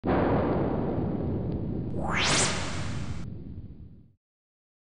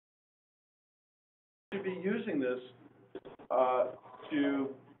should be using this to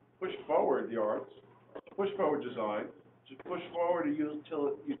push forward the arts, push forward design, to push forward a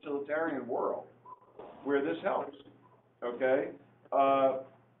utilitarian world where this helps. Okay? Uh,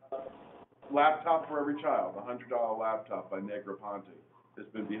 Laptop for every child, the $100 laptop by Negroponte has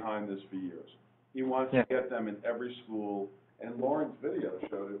been behind this for years. He wants to get them in every school, and Lauren's video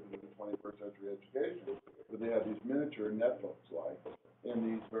showed it within the 21st century education, where they have these miniature Netbooks-like in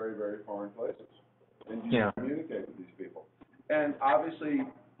these very, very foreign places, and you communicate with these people. And obviously,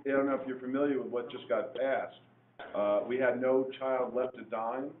 I don't know if you're familiar with what just got passed. We had no child left to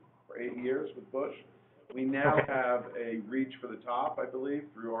dine for 8 years with Bush. We now have a reach for the top, I believe,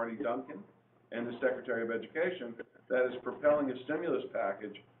 through Arnie Duncan and the Secretary of Education, that is propelling a stimulus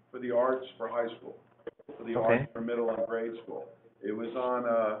package for the arts for high school, for the arts for middle and grade school. It was on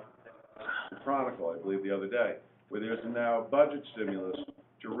the Chronicle, I believe, the other day, where there's now budget stimulus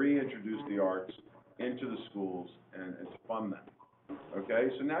to reintroduce the arts into the schools and to fund them. Okay,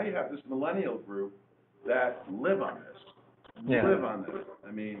 so now you have this millennial group that live on this, live on this.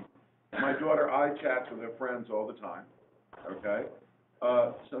 I mean, my daughter iChats with her friends all the time. Okay,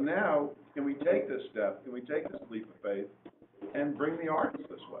 so now can we take this step? Can we take this leap of faith and bring the arts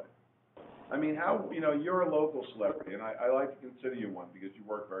this way? I mean, how, you're a local celebrity, and I like to consider you one because you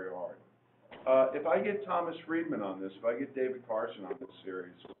work very hard. If I get Thomas Friedman on this, if I get David Carson on this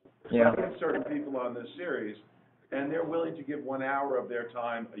series, if I get certain people on this series, and they're willing to give 1 hour of their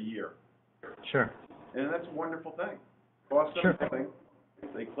time a year. Sure. And that's a wonderful thing. Cost them nothing.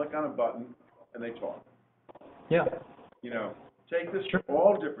 They click on a button and they talk. Yeah. Take this to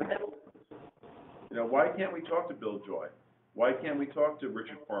all different schools. Why can't we talk to Bill Joy? Why can't we talk to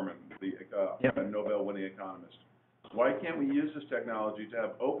Richard Foreman, the Nobel-winning economist? Why can't we use this technology to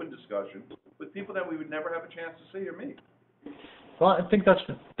have open discussion with people that we would never have a chance to see or meet? Well, I think that's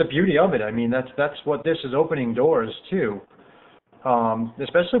the beauty of it. I mean, that's what this is opening doors to,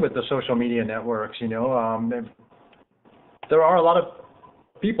 especially with the social media networks. There are a lot of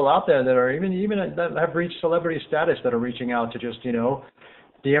people out there that are even that have reached celebrity status that are reaching out to just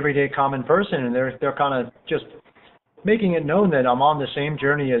the everyday common person, and they're kind of just making it known that I'm on the same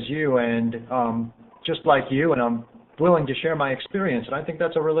journey as you, and just like you, and I'm willing to share my experience. And I think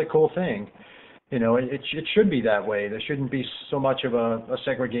that's a really cool thing. It should be that way. There shouldn't be so much of a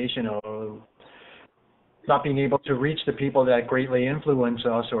segregation of not being able to reach the people that greatly influence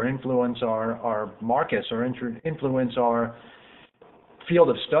us or influence our markets or influence our field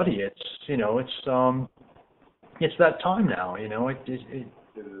of study. It's that time now. It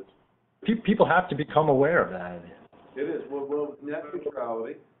is. People have to become aware of that. It is. Well, net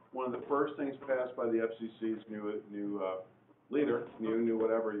neutrality, one of the first things passed by the FCC's new leader,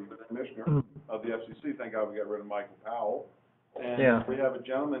 commissioner of the FCC. Thank God we got rid of Michael Powell. And we have a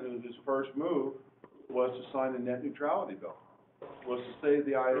gentleman whose first move was to sign a net neutrality bill, was to say to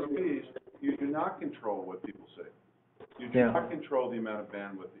the ISPs, you do not control what people see. You do not control the amount of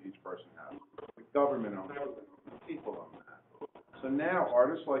bandwidth that each person has. The government owns it. The people own that. So now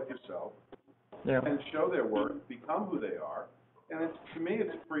artists like yourself can show their work, become who they are, and to me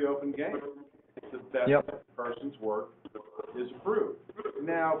it's a free open game. The best person's work is approved.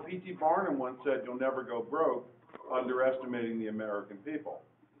 Now, P.T. Barnum once said, you'll never go broke underestimating the American people,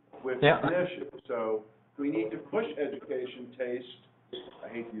 which is an issue. So we need to push education, taste. I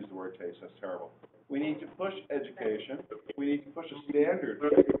hate to use the word taste, that's terrible. We need to push education. We need to push a standard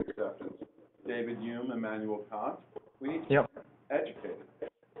of acceptance. David Hume, Immanuel Kant. We need to educate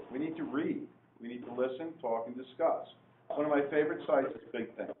it. We need to read. We need to listen, talk, and discuss. One of my favorite sites is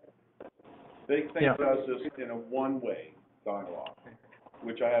Big Think. Big Think does this in a one-way dialogue,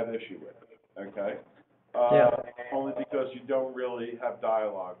 which I have issue with, okay? Only because you don't really have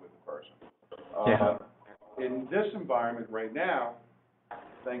dialogue with the person. In this environment right now,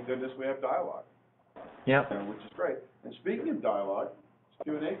 thank goodness we have dialogue, which is great. And speaking of dialogue, it's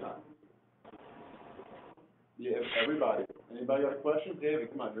Q&A time. Everybody. Anybody got a question?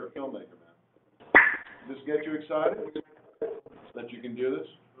 David, come on, you're a filmmaker, man. Does this get you excited that you can do this?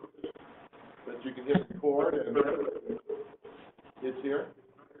 That you can hit record and it's here?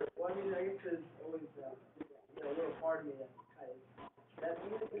 Well, I guess there's always a little part of me that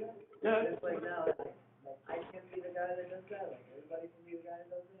kind of me. It's like now, I can't be the guy that does that. Like everybody can be the guy that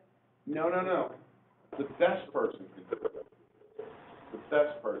does it. No. The best person can do it. The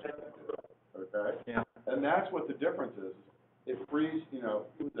best person can do it. Okay? Yeah. And that's what the difference is. It frees,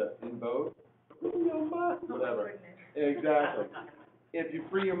 who's that? In vogue? Whatever. Exactly. If you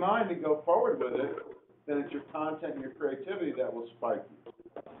free your mind to go forward with it, then it's your content and your creativity that will spike you,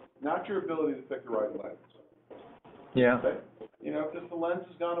 not your ability to pick the right lens. Yeah. Okay? Because the lens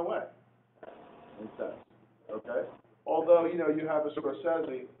has gone away. intense, okay? Although, you know, you have a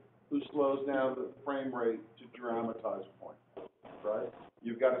Scorsese who slows down the frame rate to dramatize a point, right?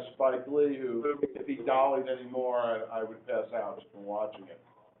 You've got a Spike Lee who, if he dollied anymore, I would pass out just from watching it.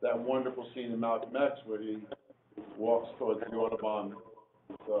 That wonderful scene in Malcolm X where he walks towards the Audubon,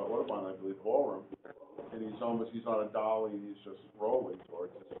 I believe, ballroom, and he's on a dolly and he's just rolling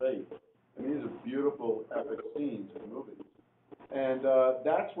towards his fate. I mean, these are beautiful, epic scenes in movies. And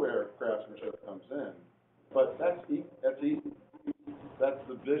that's where craftsmanship comes in. But that's the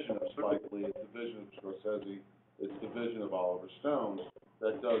vision of Spike Lee, it's the vision of Scorsese, it's the vision of Oliver Stone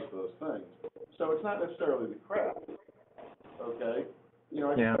that does those things. So it's not necessarily the craft, okay? You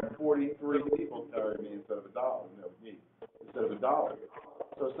know, I had 43 people carry me instead of a dollar, instead of a dollar.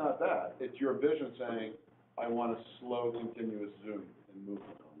 So it's not that. It's your vision saying, I want a slow, continuous zoom and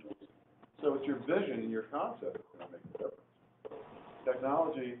movement on this. So it's your vision and your concept that make the difference.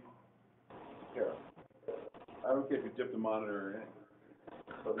 Technology, here. I don't care if you dip the monitor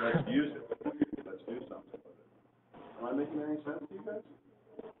in, but let's use it. Let's do something with it. Am I making any sense to you guys?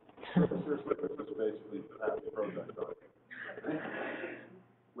 Seriously, it's basically half the project on it.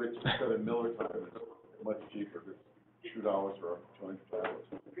 Which instead of Miller time is much cheaper. It's $2 for 200 tablets.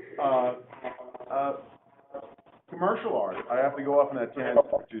 Commercial art. I have to go off on that tangent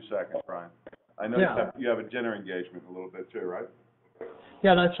for 2 seconds, Brian. I know you have a dinner engagement a little bit too, right?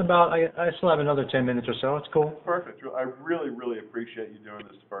 Yeah, that's about, I still have another 10 minutes or so. It's cool. Perfect. I really, really appreciate you doing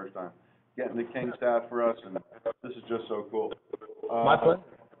this the first time. Getting the King staff for us, and this is just so cool. My pleasure.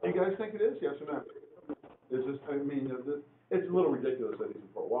 Do you guys think it is? Yes or no? Is this, I mean, it's a little ridiculous that he's in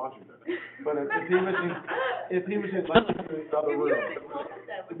Fort Washington. But if he was in like another room,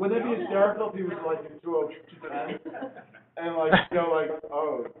 wouldn't it be hysterical if he was like in 210? And like, you know, like,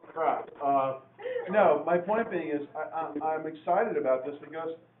 oh, crap. No, my point being is I'm excited about this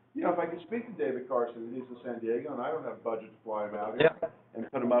because, you know, if I could speak to David Carson, and he's in San Diego, and I don't have budget to fly him out here and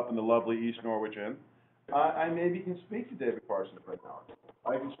put him up in the lovely East Norwich Inn, I maybe can speak to David Carson for an hour.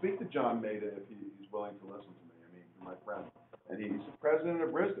 I can speak to John Maida if he's willing to listen to me. I mean, my friend. And he's the president of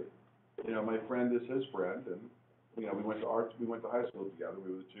RISD. You know, my friend is his friend, and, you know, we went to high school together.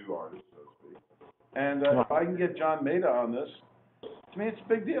 We were the two artists, so to speak. And if I can get John Maida on this, to me, it's a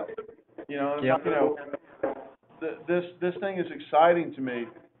big deal. You know, this thing is exciting to me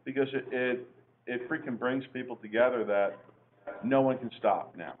because it freaking brings people together that no one can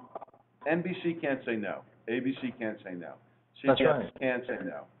stop now. NBC can't say no. ABC can't say no. CBS can't say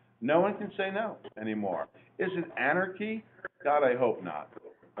no. No one can say no anymore. Is it anarchy? God, I hope not.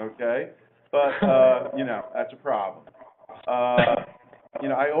 Okay? But, you know, that's a problem. You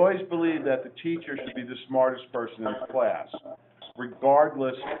know, I always believe that the teacher should be the smartest person in the class,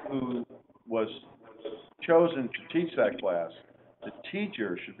 regardless who was chosen to teach that class. The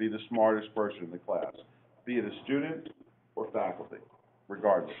teacher should be the smartest person in the class, be it a student or faculty,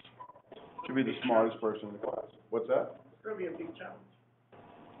 regardless. Should be the smartest person in the class. What's that? It's going to be a big challenge.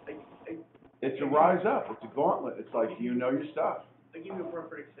 It's a rise up. It's a gauntlet. It's like, do you know your stuff? I'll give you a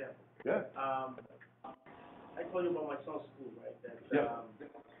perfect example. Yeah. I told you about my son's school, right? That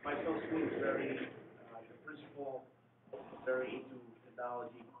my son's school is very, the principal is very into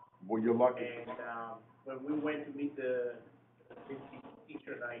technology. Well, you're lucky. And when we went to meet the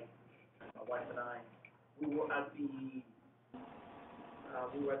teacher and my wife and I, we were at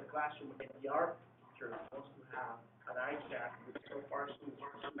the classroom, and the art teacher wants to have